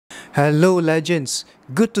Hello legends,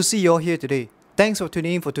 good to see you all here today. Thanks for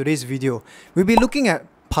tuning in for today's video. We'll be looking at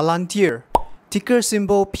Palantir, ticker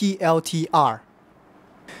symbol PLTR.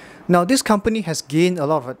 Now this company has gained a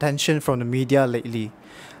lot of attention from the media lately.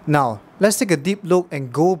 Now let's take a deep look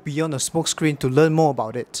and go beyond the smokescreen to learn more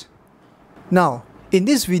about it. Now in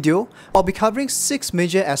this video, I'll be covering 6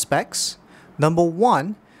 major aspects. Number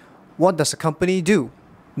 1, what does a company do?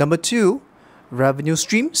 Number 2, revenue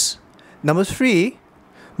streams. Number 3,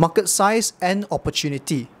 market size and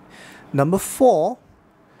opportunity. Number 4,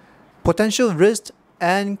 potential risks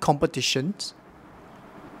and competitions.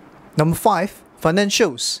 Number 5,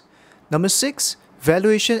 financials. Number 6,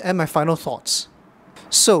 valuation and my final thoughts.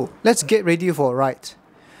 So let's get ready for a ride.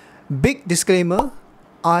 Big disclaimer,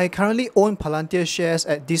 I currently own Palantir shares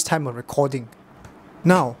at this time of recording.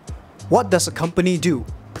 Now, what does a company do?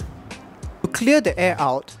 To clear the air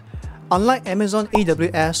out, unlike Amazon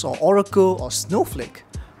AWS or Oracle or Snowflake,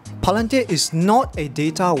 Palantir is not a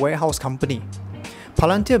data warehouse company.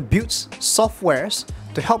 Palantir builds softwares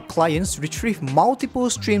to help clients retrieve multiple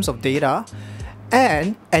streams of data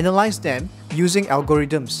and analyze them using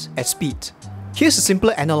algorithms at speed. Here's a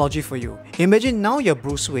simpler analogy for you. Imagine now you're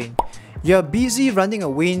Bruce Wayne. You're busy running a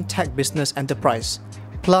Wayne tech business enterprise,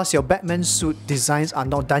 plus your Batman suit designs are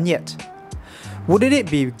not done yet. Wouldn't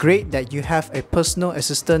it be great that you have a personal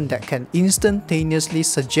assistant that can instantaneously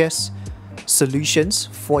suggest solutions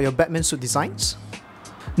for your Batman suit designs?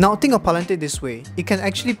 Now think of Palantir this way. It can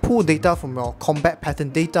actually pull data from your combat pattern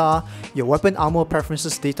data, your weapon armor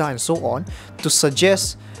preferences data and so on to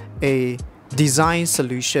suggest a design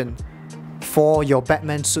solution for your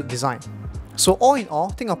Batman suit design. So all in all,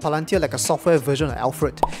 think of Palantir like a software version of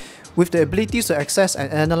Alfred, with the ability to access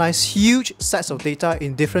and analyze huge sets of data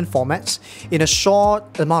in different formats in a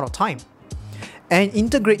short amount of time, and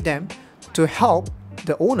integrate them to help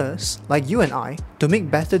the owners like you and I to make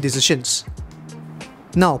better decisions.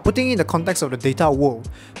 Now, putting in the context of the data world,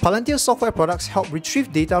 Palantir software products help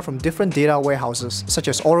retrieve data from different data warehouses such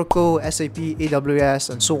as Oracle, SAP, AWS,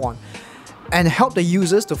 and so on, and help the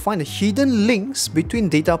users to find the hidden links between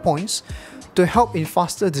data points to help in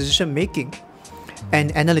faster decision making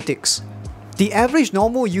and analytics. The average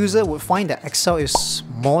normal user would find that Excel is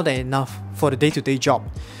more than enough for the day-to-day job.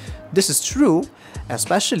 This is true,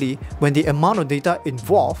 especially when the amount of data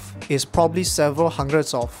involved is probably several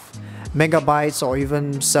hundreds of megabytes or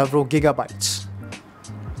even several gigabytes.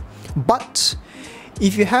 But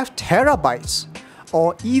if you have terabytes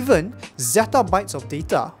or even zettabytes of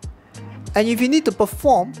data, and if you need to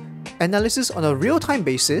perform analysis on a real-time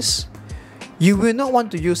basis, you will not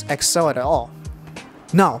want to use Excel at all.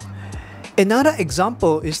 Now, another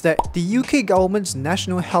example is that the UK government's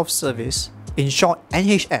National Health Service, in short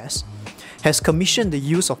NHS, has commissioned the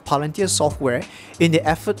use of Palantir software in the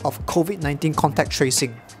effort of COVID-19 contact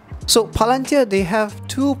tracing. So Palantir, they have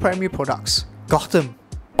 2 primary products, Gotham,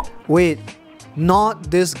 wait,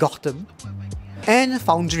 not this Gotham, and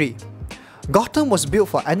Foundry. Gotham was built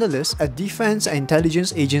for analysts at defense and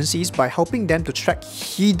intelligence agencies by helping them to track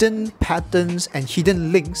hidden patterns and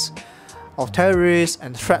hidden links of terrorists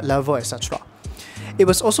and threat level, etc. It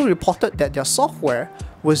was also reported that their software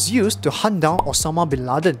was used to hunt down Osama bin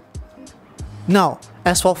Laden. Now,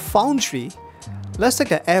 as for Foundry, let's take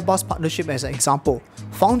the Airbus partnership as an example.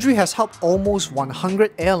 Foundry has helped almost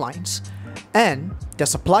 100 airlines and their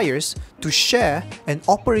suppliers to share and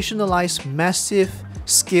operationalize massive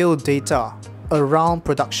scale data around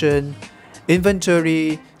production,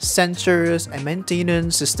 inventory, sensors, and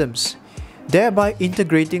maintenance systems, thereby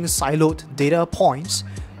integrating siloed data points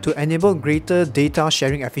to enable greater data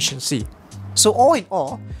sharing efficiency. So all in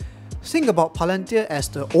all, think about Palantir as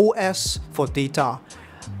the OS for data,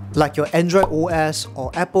 like your Android OS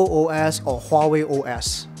or Apple OS or Huawei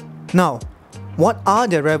OS. Now, what are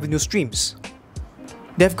their revenue streams?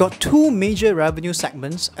 They've got 2 major revenue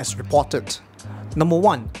segments as reported. Number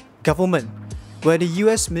 1, government, where the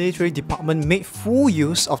US military department made full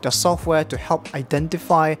use of their software to help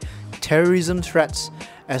identify terrorism threats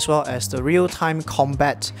as well as the real-time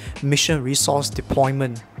combat mission resource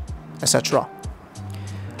deployment, etc.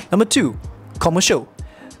 Number 2, commercial.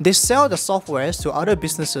 They sell the softwares to other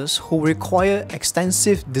businesses who require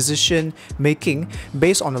extensive decision making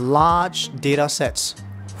based on large data sets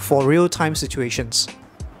for real-time situations.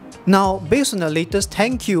 Now, based on the latest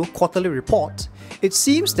 10Q quarterly report, it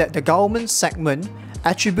seems that the government segment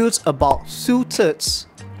attributes about 2/3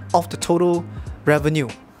 of the total revenue.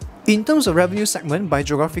 In terms of revenue segment by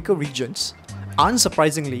geographical regions,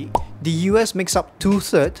 unsurprisingly, the US makes up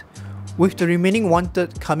 2/3, with the remaining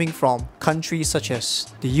 1/3 coming from countries such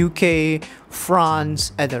as the UK,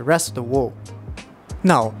 France, and the rest of the world.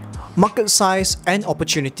 Now, Market size and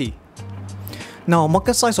opportunity. Now,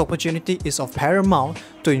 market size opportunity is of paramount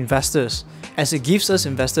to investors as it gives us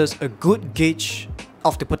investors a good gauge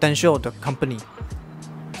of the potential of the company.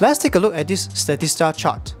 Let's take a look at this Statista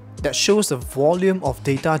chart that shows the volume of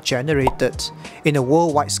data generated in a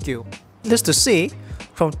worldwide scale. This to say,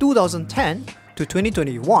 from 2010 to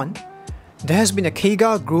 2021, there has been a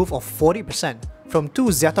CAGR growth of 40% from 2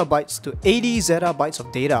 zettabytes to 80 zettabytes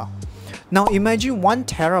of data. Now imagine 1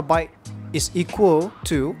 terabyte is equal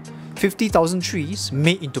to 50,000 trees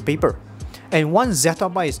made into paper, and 1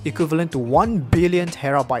 zettabyte is equivalent to 1 billion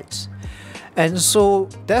terabytes. And so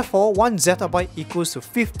therefore 1 zettabyte equals to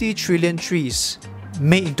 50 trillion trees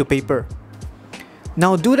made into paper.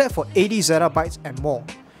 Now do that for 80 zettabytes and more.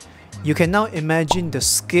 You can now imagine the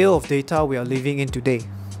scale of data we are living in today.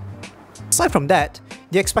 Aside from that,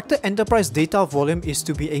 the expected enterprise data volume is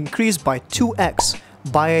to be increased by 2x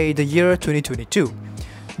by the year 2022.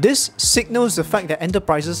 This signals the fact that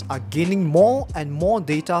enterprises are gaining more and more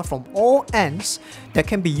data from all ends that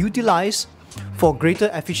can be utilized for greater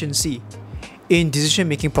efficiency in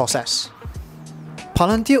decision-making process.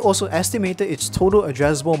 Palantir also estimated its total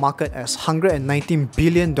addressable market as $119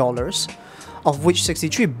 billion, of which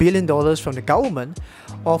 $63 billion from the government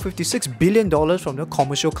or $56 billion from the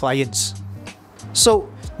commercial clients.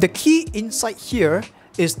 So the key insight here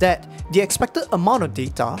is that the expected amount of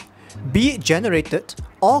data, be it generated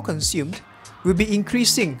or consumed, will be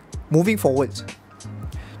increasing moving forward.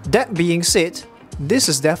 That being said, this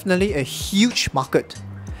is definitely a huge market.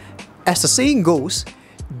 As the saying goes,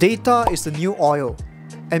 data is the new oil,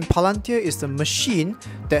 and Palantir is the machine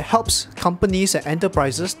that helps companies and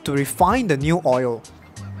enterprises to refine the new oil.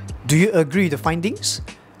 Do you agree with the findings?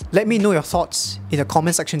 Let me know your thoughts in the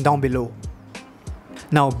comment section down below.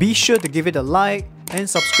 Now be sure to give it a like and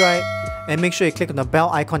subscribe, and make sure you click on the bell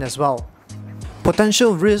icon as well.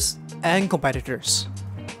 Potential risks and competitors.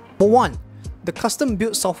 For one, the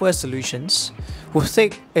custom-built software solutions will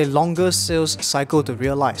take a longer sales cycle to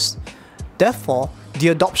realize. Therefore, the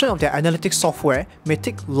adoption of their analytics software may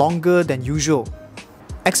take longer than usual.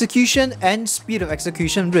 Execution and speed of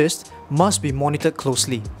execution risks must be monitored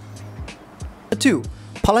closely. 2.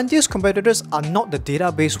 Palantir's competitors are not the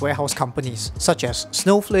database warehouse companies such as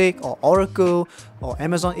Snowflake or Oracle or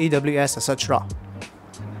Amazon AWS, etc.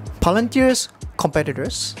 Palantir's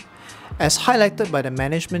competitors, as highlighted by the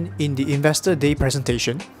management in the Investor Day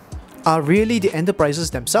presentation, are really the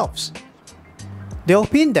enterprises themselves. They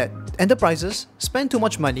opine that enterprises spend too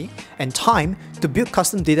much money and time to build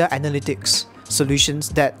custom data analytics solutions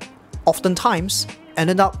that oftentimes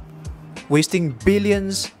ended up wasting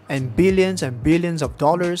billions and billions and billions of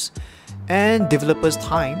dollars and developers'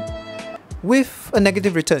 time with a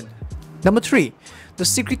negative return. Number 3. The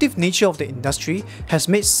secretive nature of the industry has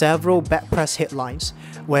made several bad press headlines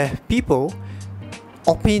where people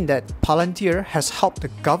opine that Palantir has helped the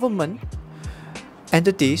government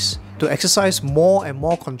entities to exercise more and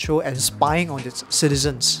more control and spying on its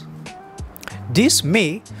citizens. This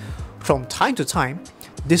may, from time to time,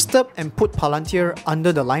 disturb and put Palantir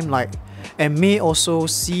under the limelight, and may also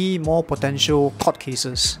see more potential court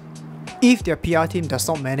cases if their PR team does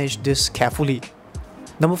not manage this carefully.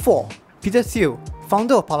 Number 4. Peter Thiel,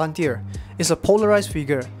 founder of Palantir, is a polarized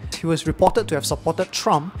figure. He was reported to have supported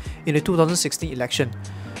Trump in the 2016 election,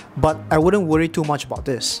 but I wouldn't worry too much about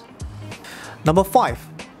this. Number 5.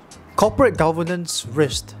 Corporate governance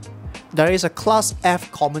risk. There is a Class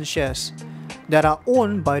F common shares that are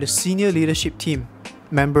owned by the senior leadership team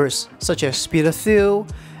members such as Peter Thiel,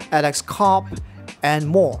 Alex Karp, and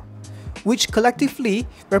more, which collectively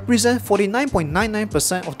represent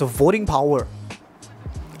 49.99% of the voting power.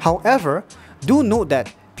 However, do note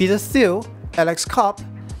that Peter Thiel, Alex Karp,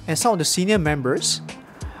 and some of the senior members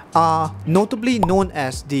are notably known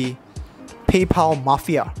as the PayPal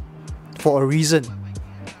Mafia for a reason.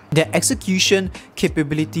 Their execution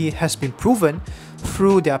capability has been proven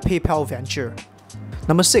through their PayPal venture.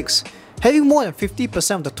 Number 6. Having more than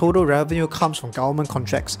 50% of the total revenue comes from government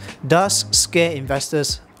contracts does scare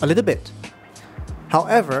investors a little bit.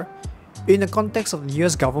 However, in the context of the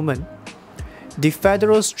US government, the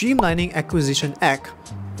Federal Streamlining Acquisition Act,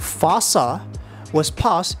 FASA, was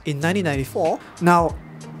passed in 1994. Now,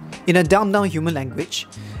 in a dumbed-down human language,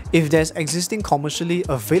 if there's existing commercially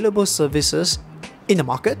available services in the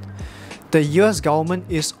market, the US government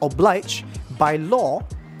is obliged by law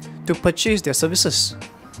to purchase their services.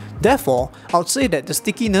 Therefore, I would say that the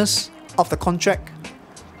stickiness of the contract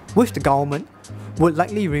with the government would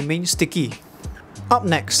likely remain sticky. Up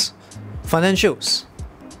next, financials.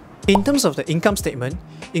 In terms of the income statement,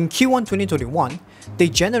 in Q1 2021, they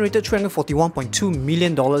generated $341.2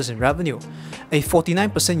 million in revenue, a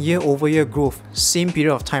 49% year-over-year growth same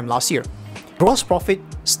period of time last year. Gross profit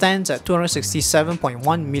stands at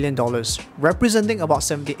 $267.1 million, representing about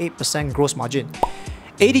 78% gross margin,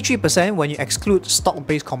 83% when you exclude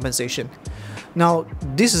stock-based compensation. Now,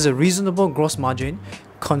 this is a reasonable gross margin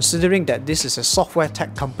considering that this is a software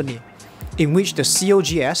tech company in which the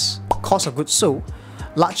COGS, cost of goods sold,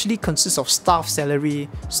 largely consists of staff salary,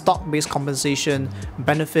 stock-based compensation,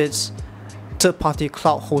 benefits, third-party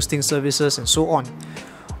cloud hosting services, and so on.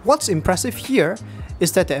 What's impressive here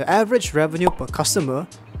is that the average revenue per customer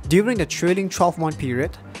during the trailing 12-month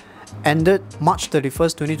period ended March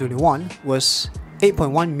 31st, 2021 was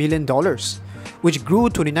 $8.1 million, which grew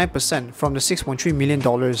 29% from the $6.3 million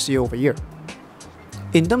year over year.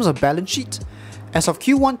 In terms of balance sheet, as of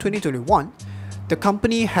Q1 2021, the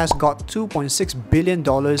company has got $2.6 billion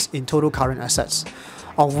in total current assets,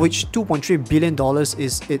 of which $2.3 billion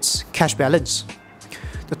is its cash balance.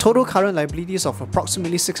 The total current liabilities of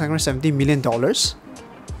approximately $670 million.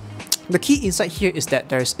 The key insight here is that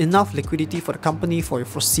there is enough liquidity for the company for a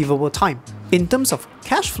foreseeable time. In terms of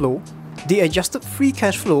cash flow, the adjusted free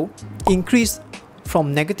cash flow increased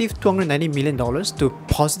from negative $290 million to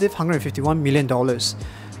positive $151 million.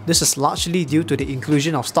 This is largely due to the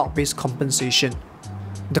inclusion of stock-based compensation.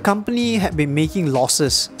 The company had been making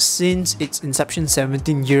losses since its inception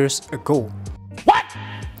 17 years ago. What?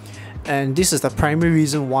 And this is the primary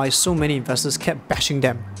reason why so many investors kept bashing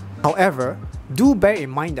them. However, do bear in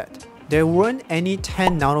mind that there weren't any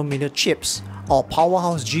 10nm chips or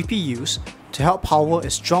powerhouse GPUs to help power a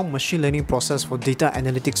strong machine learning process for data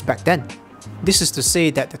analytics back then. This is to say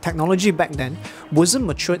that the technology back then wasn't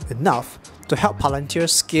matured enough to help Palantir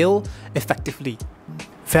scale effectively.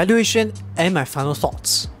 Valuation and my final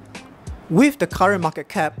thoughts. With the current market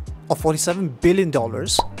cap of $47 billion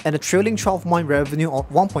and a trailing 12-month revenue of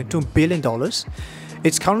 $1.2 billion,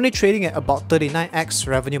 it's currently trading at about 39x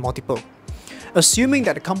revenue multiple. Assuming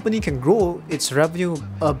that the company can grow its revenue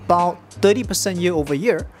about 30% year over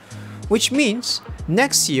year, which means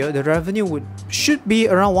next year the revenue should be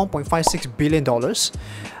around $1.56 billion.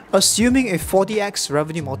 Assuming a 40x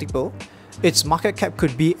revenue multiple, its market cap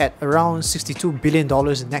could be at around $62 billion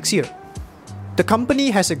next year. The company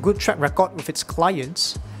has a good track record with its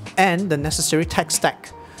clients and the necessary tech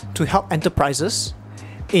stack to help enterprises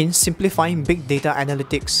in simplifying big data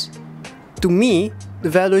analytics. To me, the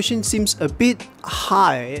valuation seems a bit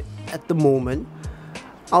high at the moment.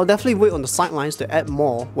 I'll definitely wait on the sidelines to add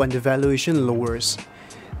more when the valuation lowers.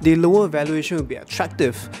 The lower valuation will be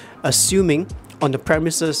attractive, assuming on the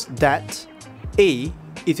premises that A,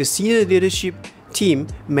 if the senior leadership team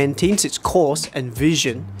maintains its course and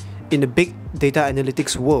vision in the big data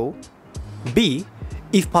analytics world, B,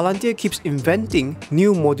 if Palantir keeps inventing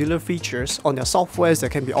new modular features on their softwares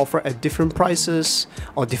that can be offered at different prices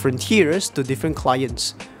or different tiers to different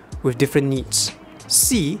clients with different needs,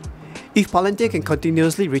 C, if Palantir can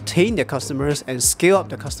continuously retain their customers and scale up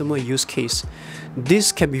the customer use case.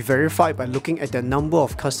 This can be verified by looking at the number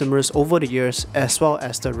of customers over the years as well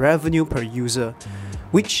as the revenue per user,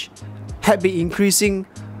 which had been increasing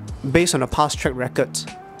based on a past track record.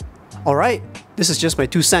 Alright, this is just my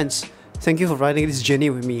 2 cents. Thank you for riding this journey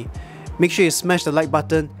with me. Make sure you smash the like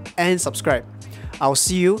button and subscribe. I'll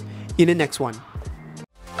see you in the next one.